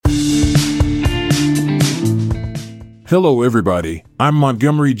Hello everybody, I'm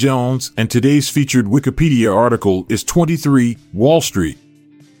Montgomery Jones, and today's featured Wikipedia article is 23 Wall Street.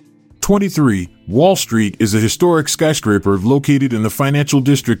 23 Wall Street is a historic skyscraper located in the financial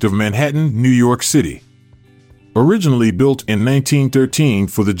district of Manhattan, New York City. Originally built in 1913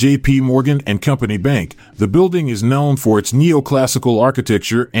 for the J.P. Morgan and Company Bank, the building is known for its neoclassical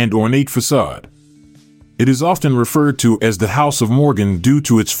architecture and ornate facade. It is often referred to as the House of Morgan due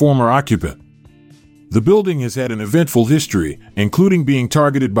to its former occupant. The building has had an eventful history, including being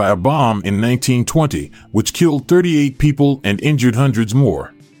targeted by a bomb in 1920, which killed 38 people and injured hundreds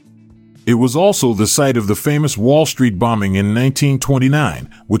more. It was also the site of the famous Wall Street bombing in 1929,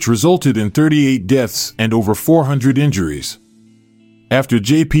 which resulted in 38 deaths and over 400 injuries. After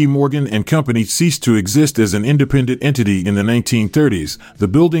J.P. Morgan and Company ceased to exist as an independent entity in the 1930s, the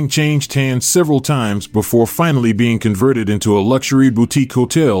building changed hands several times before finally being converted into a luxury boutique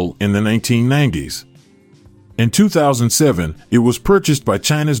hotel in the 1990s. In 2007, it was purchased by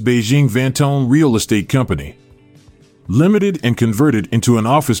China's Beijing Vantown Real Estate Company Limited and converted into an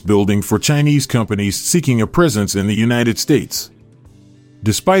office building for Chinese companies seeking a presence in the United States.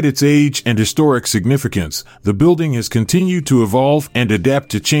 Despite its age and historic significance, the building has continued to evolve and adapt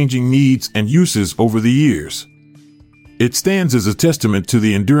to changing needs and uses over the years. It stands as a testament to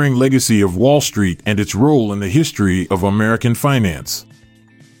the enduring legacy of Wall Street and its role in the history of American finance.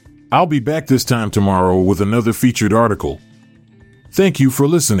 I'll be back this time tomorrow with another featured article. Thank you for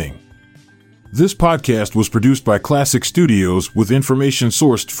listening. This podcast was produced by Classic Studios with information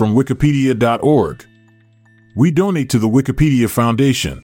sourced from Wikipedia.org. We donate to the Wikipedia Foundation,